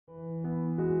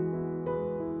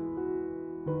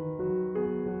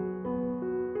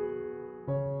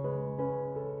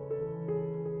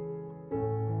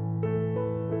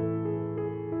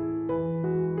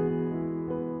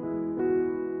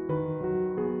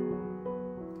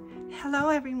Hello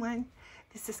everyone,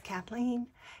 this is Kathleen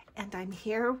and I'm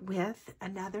here with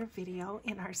another video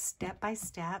in our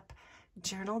step-by-step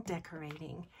journal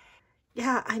decorating.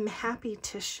 Yeah, I'm happy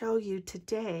to show you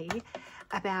today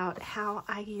about how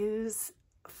I use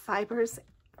fibers,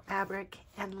 fabric,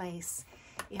 and lace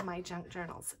in my junk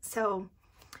journals. So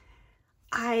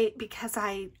because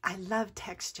I love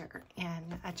texture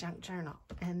in a junk journal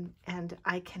and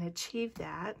I can achieve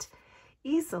that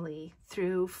easily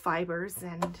through fibers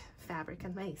and fabric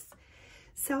and lace.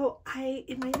 So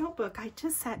in my notebook, I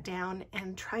just sat down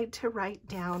and tried to write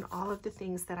down all of the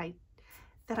things that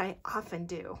I often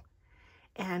do,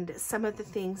 and some of the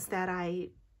things that I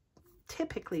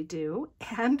typically do,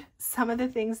 and some of the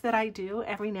things that I do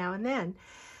every now and then.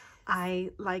 I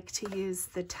like to use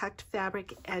the tucked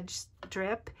fabric edge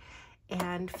drip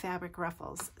and fabric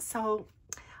ruffles. So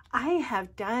I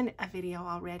have done a video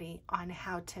already on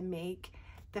how to make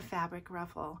the fabric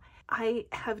ruffle. I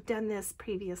have done this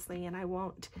previously and I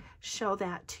won't show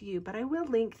that to you, but I will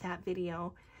link that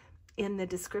video in the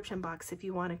description box if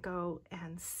you want to go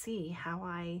and see how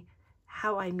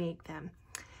I make them.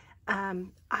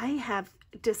 I have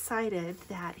decided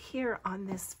that here on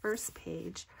this first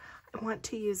page, I want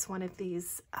to use one of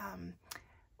these,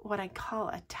 what I call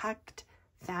a tucked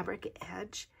fabric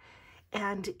edge.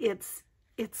 And it's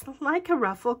like a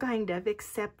ruffle kind of,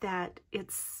 except that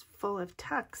it's full of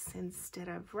tucks instead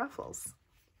of ruffles.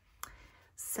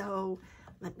 So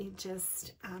let me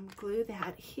just glue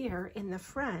that here in the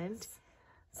front.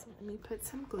 So let me put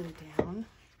some glue down.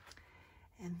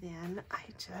 And then I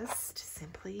just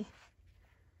simply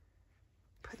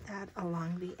put that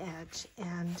along the edge,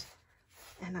 and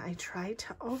I try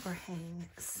to overhang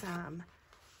some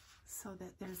so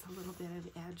that there's a little bit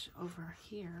of edge over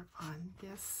here on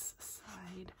this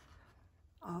side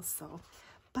also.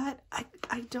 But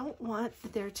I don't want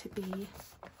there to be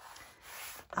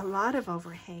a lot of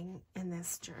overhang in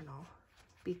this journal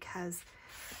because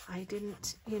I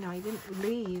didn't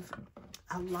leave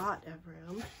a lot of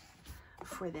room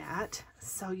for that.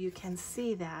 So you can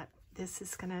see that this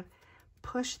is gonna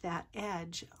push that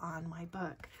edge on my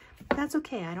book. That's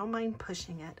okay, I don't mind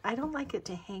pushing it. I don't like it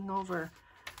to hang over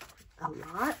a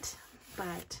lot,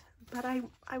 but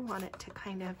I want it to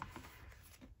kind of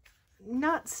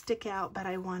not stick out, but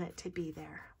I want it to be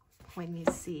there when you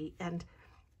see, and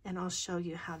I'll show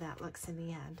you how that looks in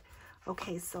the end.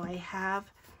 Okay, so I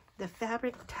have the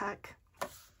fabric tuck.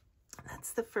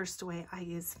 That's the first way I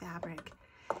use fabric.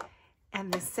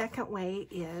 And the second way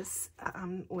is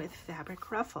with fabric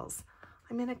ruffles.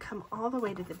 I'm going to come all the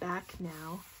way to the back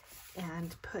now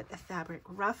and put a fabric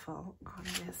ruffle on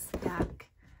this back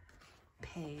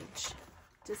page.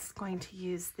 Just going to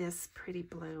use this pretty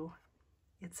blue.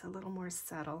 It's a little more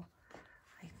subtle,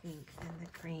 I think, than the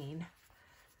green,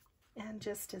 and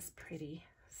just as pretty.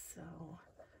 So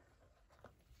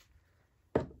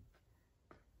and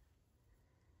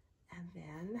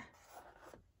then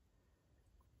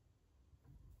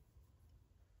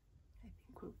I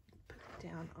think we'll put it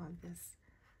down on this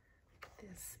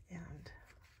end.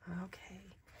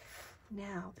 Okay,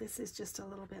 now this is just a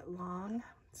little bit long,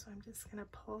 so I'm just going to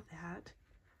pull that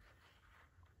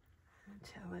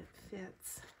until it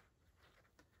fits.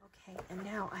 Okay, and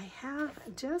now I have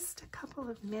just a couple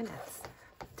of minutes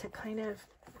to kind of,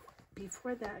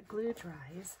 before that glue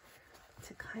dries,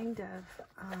 to kind of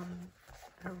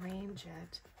arrange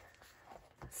it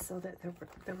so that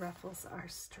the ruffles are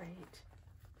straight.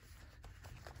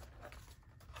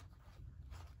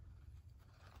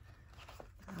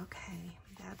 Okay,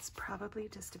 that's probably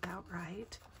just about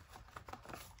right.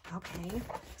 Okay,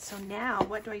 so now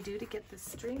what do I do to get the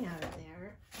string out of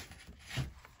there?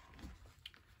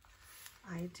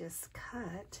 I just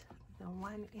cut the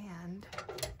one end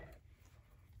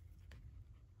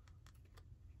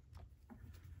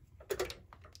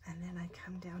and then I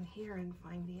come down here and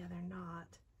find the other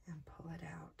knot and pull it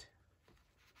out.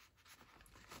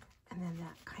 And then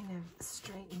that kind of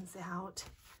straightens out.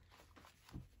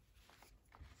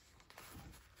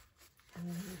 And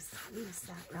then use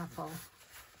that ruffle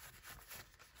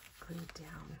glued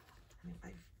down. And if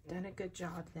I've done a good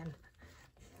job, then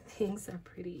things are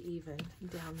pretty even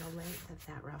down the length of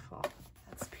that ruffle.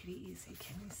 That's pretty easy.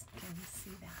 Can you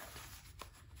see that?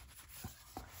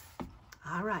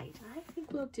 All right, I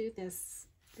think we'll do this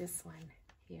one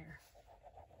here.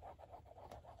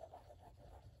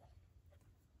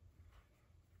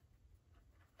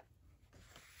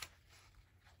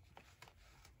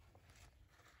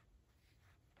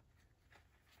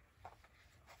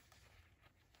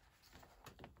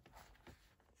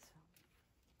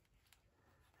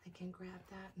 I can grab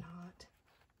that knot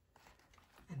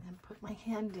and then and put my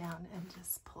hand down and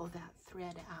just pull that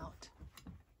thread out.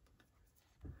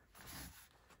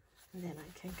 And then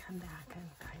I can come back and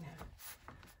kind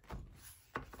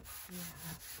of,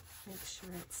 yeah, make sure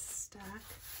it's stuck.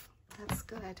 That's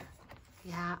good.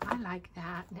 Yeah, I like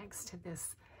that next to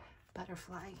this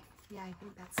butterfly. Yeah, I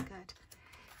think that's good.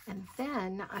 And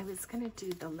then I was going to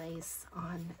do the lace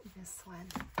on this one.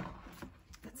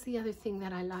 That's the other thing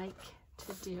that I like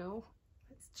to do.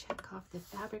 Let's check off the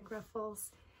fabric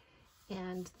ruffles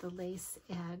and the lace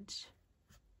edge.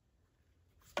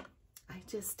 I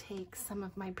just take some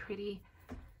of my pretty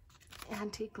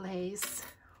antique lace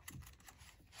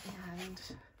and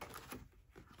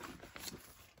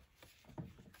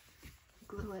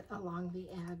glue it along the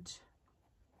edge.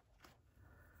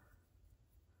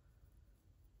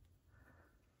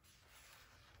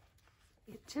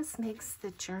 It just makes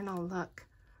the journal look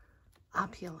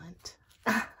opulent.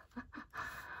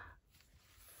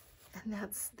 And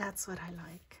that's what I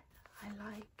like. I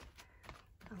like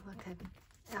a look at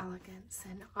elegance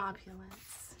and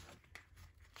opulence.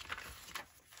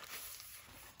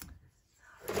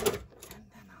 All right, and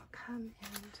then I'll come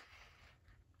and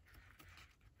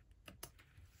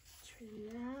trim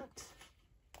that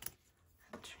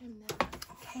and trim that.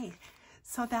 Okay,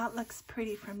 so that looks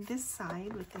pretty from this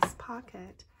side with this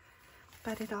pocket,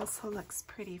 but it also looks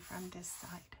pretty from this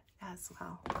side as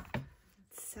well.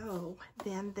 So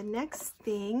then the next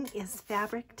thing is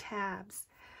fabric tabs.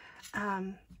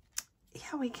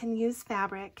 Yeah, we can use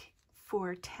fabric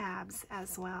for tabs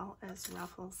as well as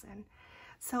ruffles. And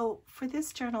so for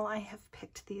this journal, I have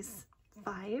picked these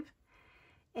 5,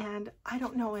 and I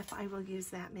don't know if I will use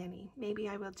that many. Maybe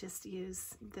I will just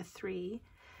use the 3,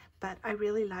 but I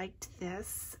really liked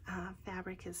this.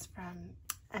 Fabric is from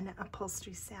an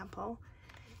upholstery sample.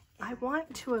 I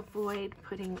want to avoid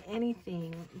putting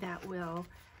anything that will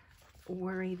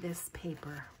worry this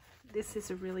paper. This is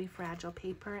a really fragile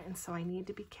paper, and so I need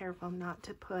to be careful not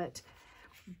to put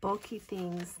bulky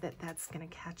things that's going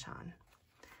to catch on.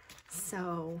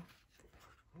 So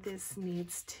this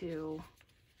needs to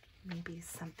maybe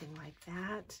something like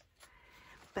that.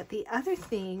 But the other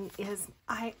thing is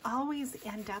I always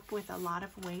end up with a lot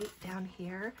of weight down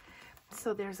here.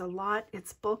 So there's a lot,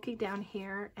 it's bulky down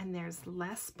here, and there's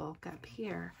less bulk up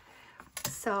here.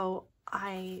 So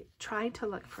I try to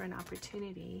look for an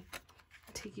opportunity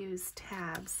to use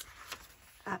tabs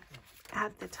up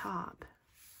at the top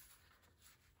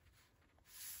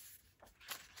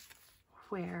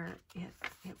where it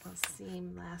will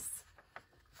seem less,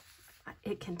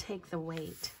 it can take the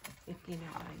weight, if you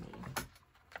know what I mean.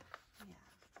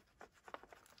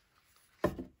 Yeah. I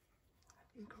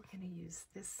think we're going to use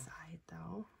this side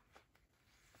though.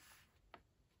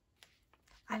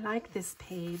 I like this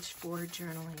page for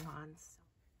journaling on.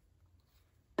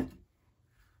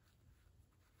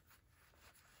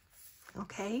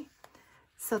 Okay,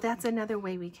 so that's another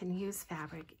way we can use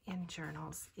fabric in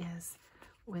journals is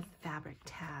with fabric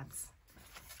tabs.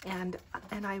 And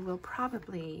I will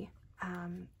probably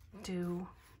do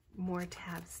more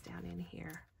tabs down in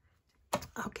here.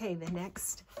 Okay, the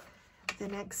next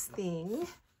thing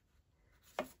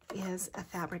is a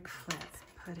fabric flip.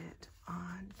 Put it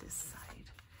on this side.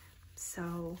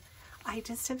 So I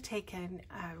just have taken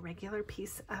a regular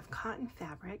piece of cotton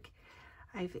fabric.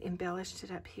 I've embellished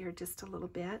it up here just a little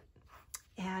bit,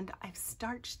 and I've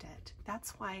starched it.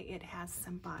 That's why it has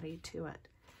some body to it.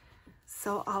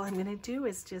 So all I'm going to do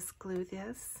is just glue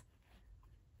this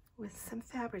with some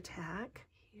Fabri-Tac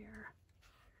here.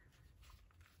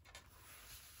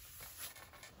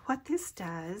 What this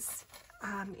does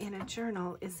in a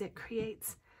journal is it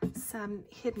creates some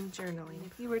hidden journaling.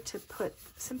 If you were to put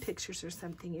some pictures or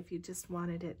something, if you just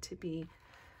wanted it to be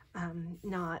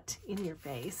not in your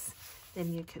face,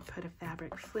 then you could put a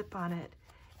fabric flip on it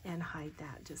and hide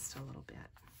that just a little bit.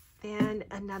 Then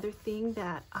another thing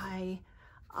that I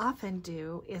often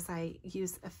do is I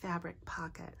use a fabric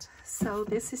pocket. So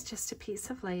this is just a piece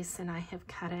of lace, and I have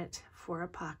cut it for a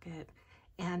pocket.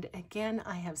 And again,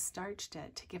 I have starched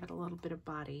it to give it a little bit of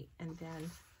body, and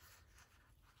then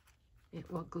it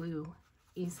will glue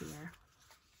easier.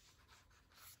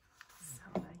 So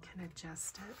I can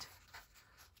adjust it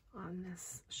on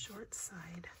this short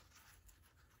side.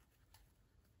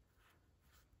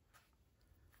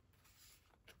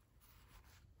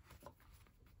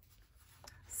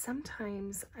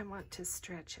 Sometimes I want to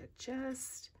stretch it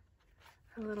just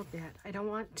a little bit. I don't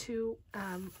want to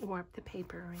warp the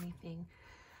paper or anything,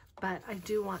 but I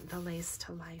do want the lace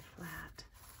to lie flat.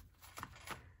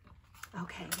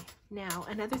 Okay, now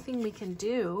another thing we can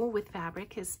do with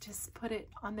fabric is just put it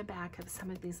on the back of some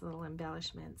of these little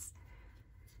embellishments.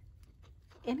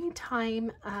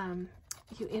 Anytime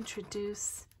you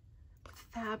introduce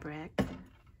fabric,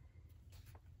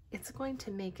 it's going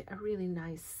to make a really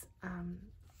nice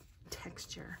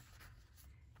texture.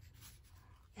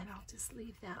 And I'll just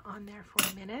leave that on there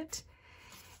for a minute.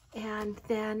 And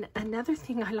then another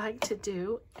thing I like to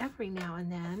do every now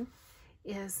and then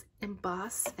is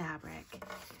emboss fabric,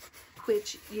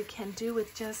 which you can do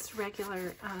with just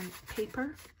regular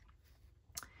paper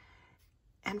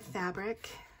and fabric,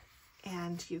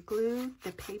 and you glue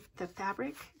the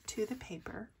fabric to the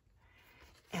paper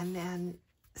and then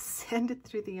send it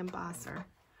through the embosser.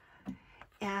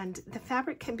 And the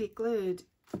fabric can be glued.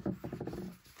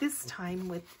 This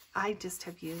time I just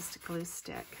have used glue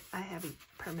stick. I have a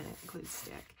permanent glue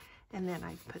stick. And then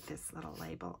I put this little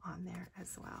label on there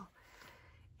as well.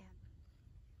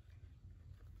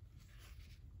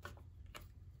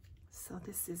 So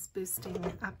this is boosting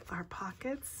up our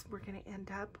pockets. We're going to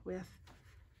end up with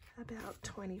about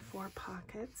 24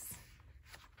 pockets.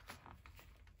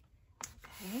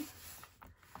 Okay.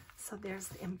 So there's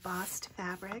the embossed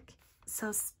fabric.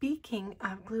 So speaking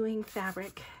of gluing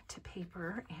fabric to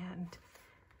paper, and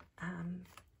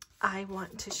I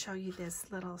want to show you this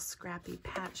little scrappy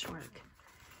patchwork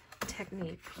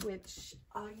technique, which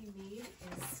all you need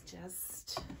is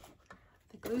just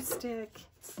the glue stick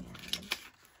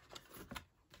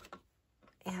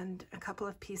and a couple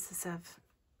of pieces of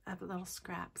little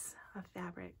scraps of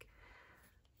fabric.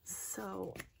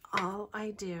 So all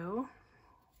I do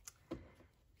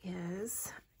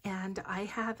is, and I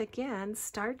have again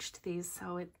starched these,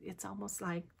 so it's almost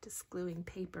like just gluing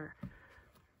paper.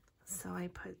 So I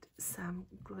put some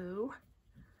glue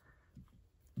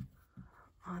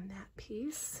on that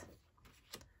piece,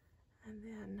 and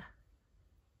then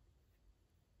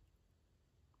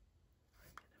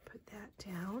I'm going to put that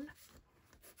down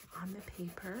on the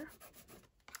paper,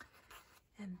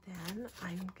 and then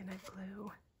I'm going to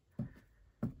glue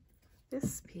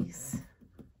this piece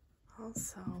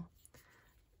also.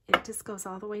 It just goes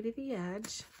all the way to the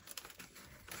edge,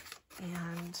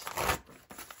 and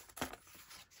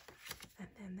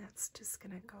then that's just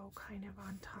going to go kind of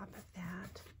on top of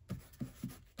that.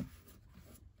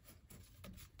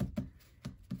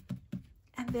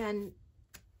 And then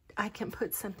I can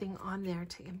put something on there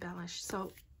to embellish.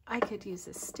 So I could use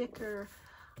a sticker,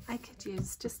 I could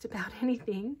use just about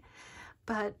anything,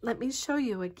 but let me show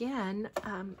you again.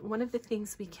 One of the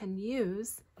things we can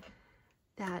use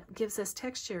that gives us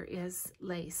texture is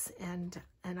lace, and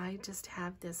I just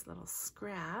have this little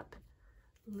scrap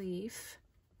leaf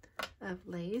of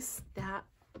lace that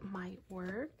might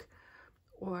work,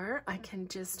 or I can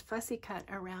just fussy cut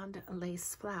around a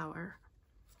lace flower,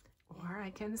 or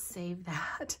I can save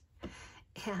that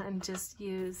and just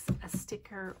use a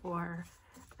sticker or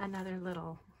another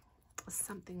little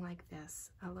something like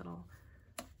this, a little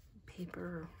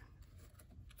paper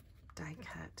die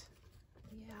cut.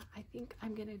 Yeah, I think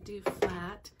I'm gonna do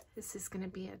flat. This is gonna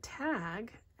be a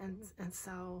tag, and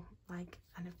so like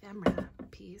an ephemera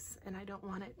piece, and I don't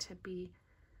want it to be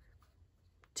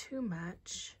too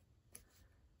much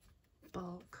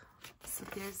bulk. So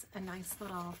there's a nice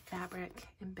little fabric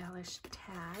embellished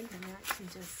tag, and that can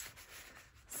just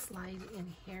slide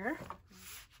in here.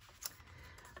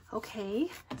 Okay,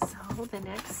 so the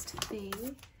next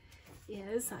thing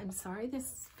is, I'm sorry,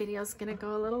 this video is gonna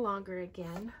go a little longer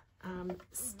again.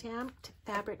 Stamped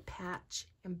fabric patch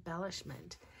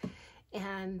embellishment,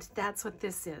 and that's what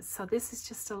this is. So this is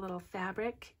just a little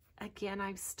fabric. Again,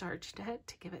 I've starched it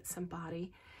to give it some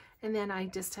body, and then I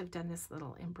just have done this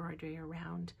little embroidery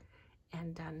around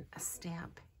and done a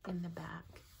stamp in the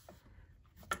back.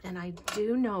 And I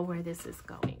do know where this is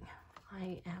going.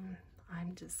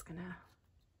 I'm just gonna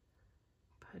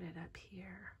put it up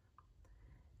here.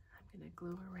 I'm gonna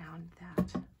glue around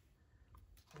that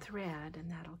thread,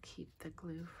 and that'll keep the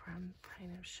glue from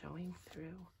kind of showing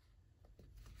through.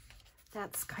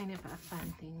 That's kind of a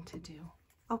fun thing to do.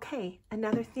 Okay,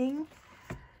 another thing,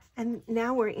 and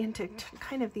now we're into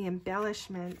kind of the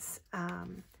embellishments,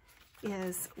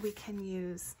 is we can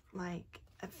use like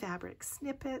a fabric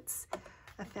snippets,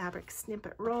 a fabric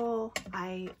snippet roll.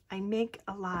 I make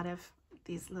a lot of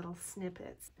these little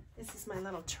snippets. This is my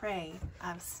little tray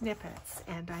of snippets,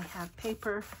 and I have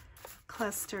paper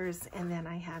clusters, and then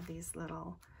I have these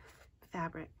little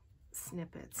fabric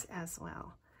snippets as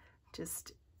well.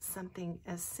 Just something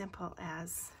as simple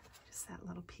as just that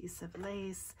little piece of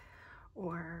lace,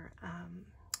 or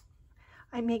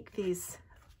I make these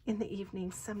in the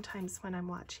evening. Sometimes when I'm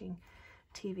watching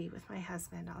TV with my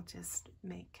husband, I'll just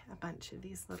make a bunch of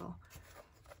these little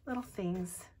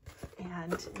things,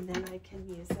 and then I can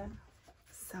use them.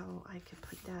 So I could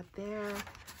put that there.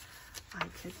 I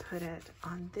could put it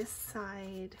on this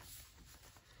side,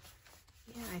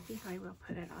 Yeah, I think I will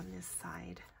put it on this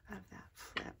side of that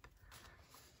flip.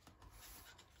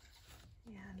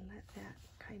 And let that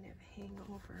kind of hang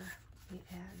over the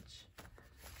edge.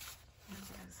 And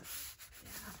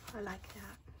yeah, I like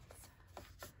that.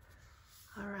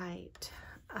 All right,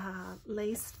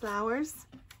 lace flowers.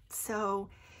 So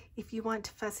if you want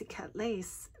to fussy cut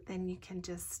lace, then you can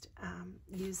just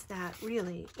use that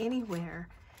really anywhere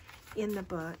in the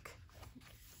book,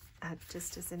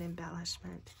 just as an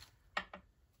embellishment.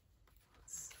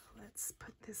 So let's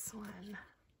put this one.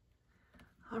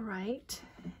 All right,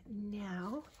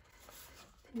 now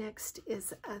the next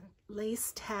is a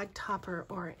lace tag topper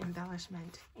or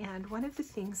embellishment. And one of the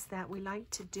things that we like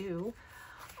to do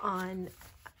on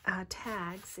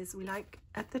tags is we like,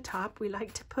 at the top, we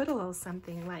like to put a little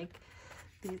something like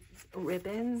these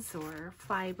ribbons or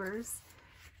fibers.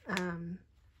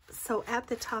 So at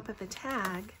the top of the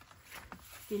tag,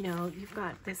 you know, you've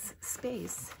got this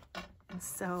space. And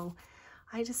so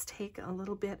I just take a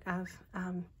little bit of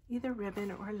either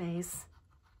ribbon or lace,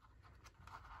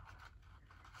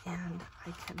 and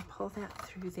I can pull that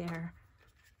through there.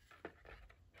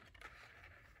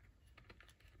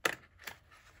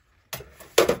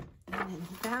 And then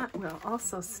that will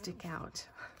also stick out.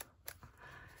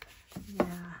 Yeah,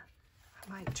 I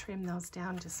might trim those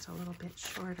down just a little bit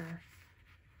shorter,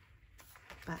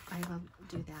 but I will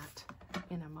do that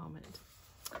in a moment.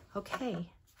 Okay,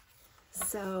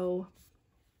 so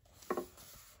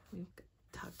we've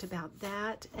talked about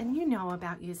that, and you know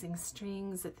about using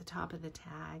strings at the top of the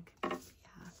tag. Yeah,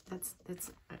 that's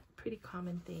a pretty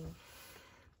common thing.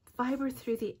 Fiber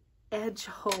through the edge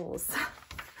holes.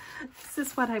 This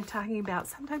is what I'm talking about.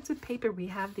 Sometimes with paper we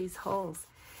have these holes,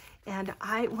 and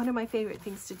one of my favorite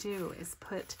things to do is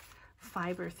put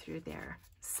fiber through there.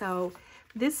 So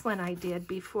this one I did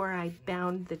before I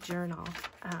bound the journal.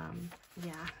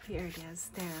 Yeah, here it is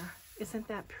there. Isn't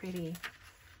that pretty?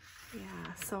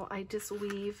 Yeah, so I just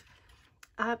weave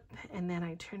up and then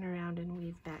I turn around and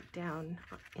weave back down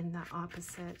in the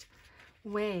opposite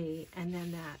way, and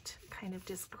then that kind of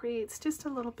just creates just a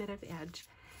little bit of edge.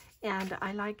 And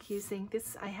I like using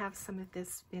this. I have some of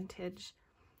this vintage,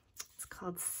 it's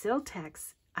called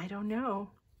Siltex. I don't know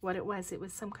what it was. It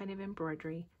was some kind of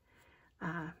embroidery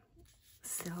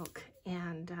silk,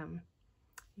 and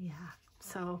yeah,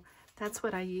 so that's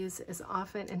what I use as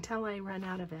often until I run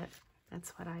out of it.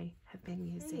 That's what I have been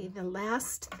using. Okay, the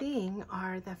last thing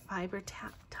are the fiber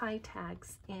tie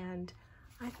tags, and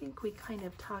I think we kind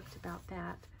of talked about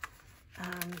that.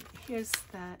 Here's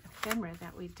the ephemera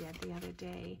that we did the other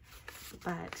day,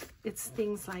 but it's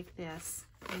things like this,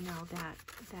 you know,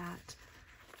 that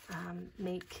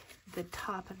make the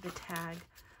top of the tag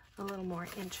a little more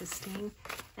interesting,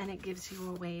 and it gives you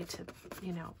a way to,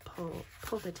 you know,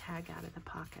 pull the tag out of the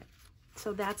pocket.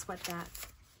 So that's what that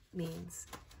means.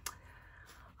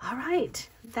 All right,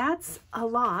 that's a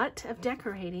lot of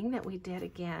decorating that we did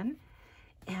again,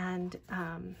 and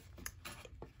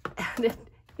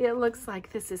it looks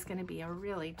like this is going to be a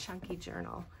really chunky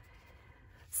journal.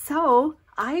 So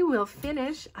I will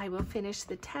finish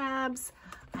the tabs.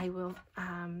 I will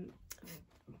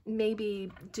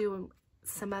maybe do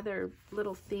some other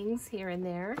little things here and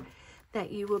there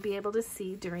that you will be able to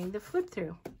see during the flip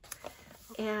through.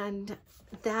 And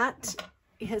that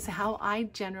is how I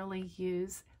generally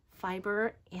use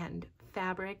fiber and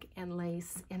fabric and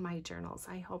lace in my journals.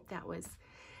 I hope that was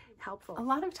helpful. A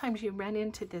lot of times you run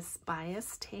into this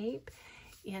bias tape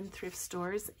in thrift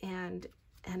stores, and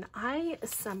I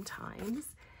sometimes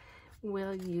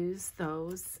will use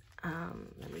those.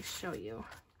 Let me show you.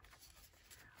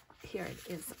 Here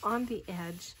it is on the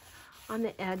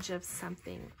edge of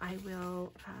something. I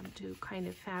will do kind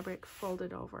of fabric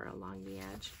folded over along the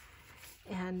edge,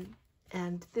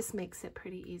 and this makes it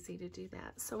pretty easy to do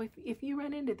that. So if you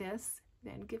run into this,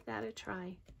 then give that a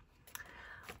try.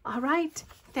 All right,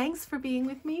 thanks for being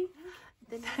with me.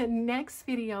 The next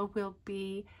video will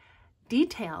be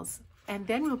details, and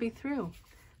then we'll be through.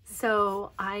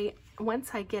 So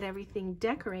once I get everything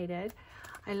decorated,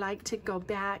 I like to go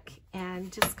back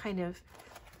and just kind of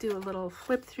do a little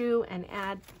flip through and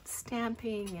add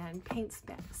stamping and paint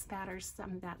spatter,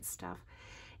 some of that stuff.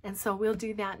 And so we'll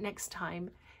do that next time,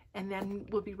 and then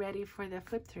we'll be ready for the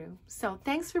flip through. So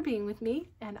thanks for being with me,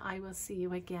 and I will see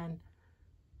you again.